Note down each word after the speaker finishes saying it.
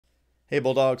Hey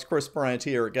Bulldogs, Chris Bryant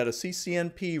here. Got a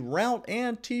CCNP ROUTE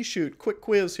and TSHOOT quick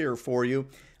quiz here for you.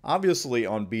 Obviously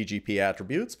on BGP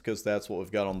attributes, because that's what we've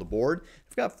got on the board.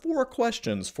 I've got 4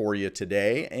 questions for you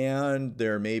today, and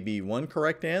there may be one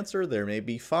correct answer, there may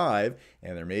be 5,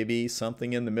 and there may be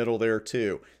something in the middle there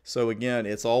too. So again,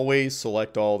 it's always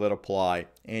select all that apply,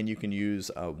 and you can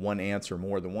use one answer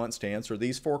more than once to answer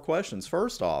these 4 questions.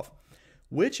 First off,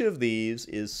 which of these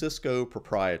is Cisco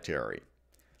proprietary?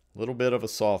 A little bit of a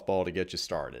softball to get you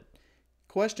started.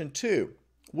 Question 2.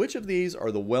 Which of these are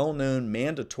the well-known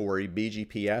mandatory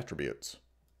BGP attributes?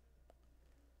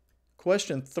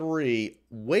 Question 3.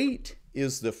 Weight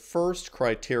is the first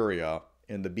criteria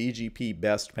in the BGP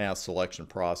best path selection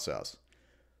process.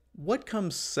 What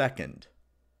comes second?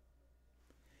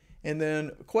 And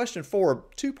then question 4,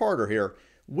 two-parter here.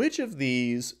 Which of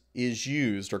these is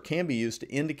used or can be used to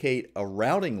indicate a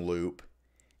routing loop?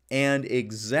 And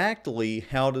exactly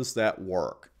how does that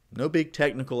work? No big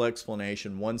technical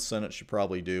explanation. One sentence should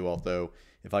probably do, although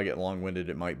if I get long-winded,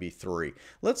 it might be 3.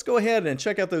 Let's go ahead and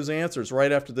check out those answers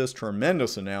right after this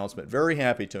tremendous announcement. Very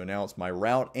happy to announce my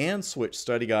route and switch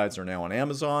study guides are now on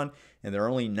Amazon, and they're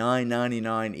only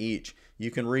 $9.99 each. You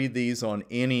can read these on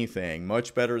anything,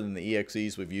 much better than the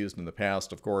EXEs we've used in the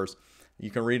past, of course. You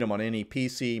can read them on any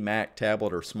PC, Mac,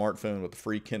 tablet, or smartphone with the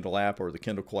free Kindle app or the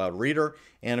Kindle Cloud Reader,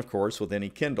 and of course with any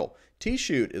Kindle.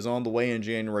 TSHOOT is on the way in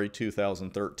January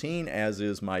 2013, as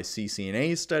is my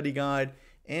CCNA study guide,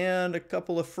 and a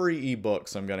couple of free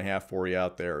ebooks I'm going to have for you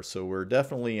out there. So we're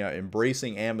definitely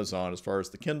embracing Amazon as far as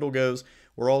the Kindle goes.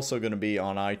 We're also going to be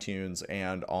on iTunes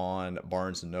and on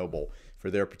Barnes & Noble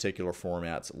for their particular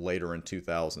formats later in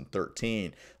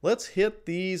 2013. Let's hit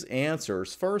these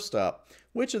answers. First up,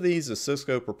 which of these is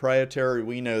Cisco proprietary?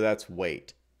 We know that's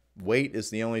weight. Weight is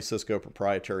the only Cisco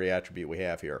proprietary attribute we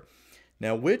have here.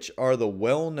 Now, which are the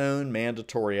well-known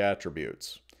mandatory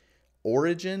attributes?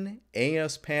 Origin,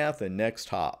 AS path, and next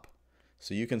hop.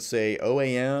 So you can say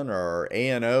OAN or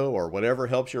ANO or whatever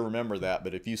helps you remember that,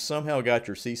 but if you somehow got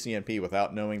your CCNP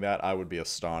without knowing that, I would be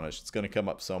astonished. It's going to come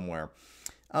up somewhere.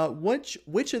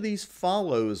 Which of these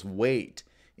follows weight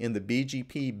in the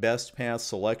BGP best path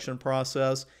selection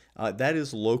process? That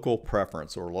is local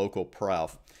preference or local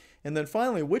pref. And then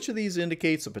finally, which of these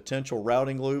indicates a potential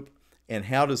routing loop and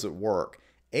how does it work?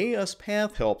 AS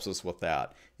path helps us with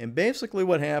that. And basically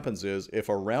what happens is if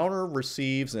a router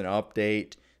receives an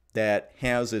update that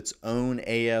has its own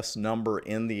AS number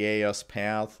in the AS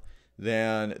path,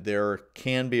 then there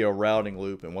can be a routing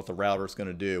loop, and what the router is going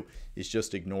to do is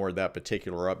just ignore that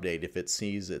particular update if it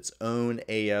sees its own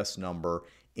AS number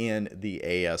in the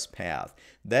AS path.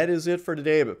 That is it for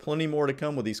today, but plenty more to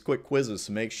come with these quick quizzes,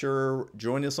 so make sure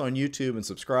join us on YouTube and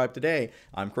subscribe today.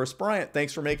 I'm Chris Bryant.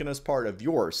 Thanks for making us part of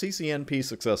your CCNP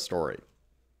success story.